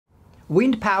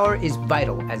Wind power is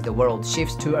vital as the world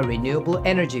shifts to a renewable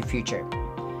energy future.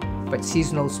 But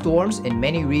seasonal storms in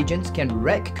many regions can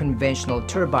wreck conventional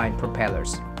turbine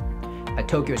propellers. A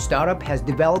Tokyo startup has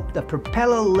developed a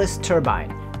propeller-less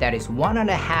turbine that is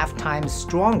 1.5 times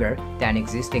stronger than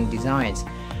existing designs.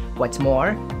 What's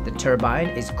more, the turbine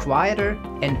is quieter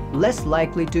and less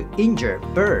likely to injure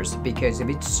birds because of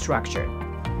its structure.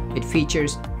 It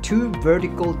features 2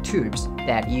 vertical tubes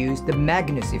that use the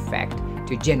Magnus effect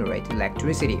to generate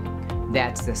electricity.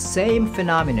 That's the same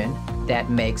phenomenon that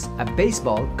makes a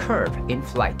baseball curve in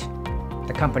flight.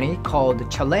 The company called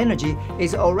Challenergy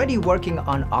is already working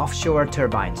on offshore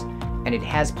turbines, and it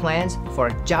has plans for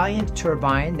a giant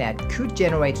turbine that could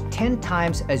generate 10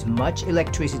 times as much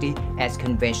electricity as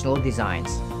conventional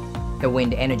designs. The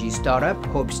wind energy startup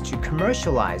hopes to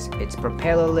commercialize its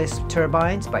propeller-less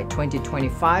turbines by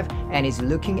 2025 and is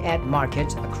looking at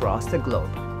markets across the globe.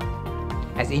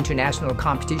 As international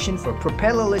competition for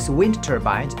propeller-less wind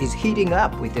turbines is heating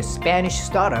up with the Spanish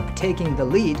startup taking the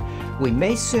lead, we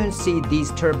may soon see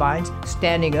these turbines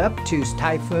standing up to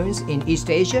typhoons in East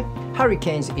Asia,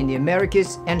 hurricanes in the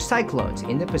Americas, and cyclones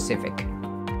in the Pacific.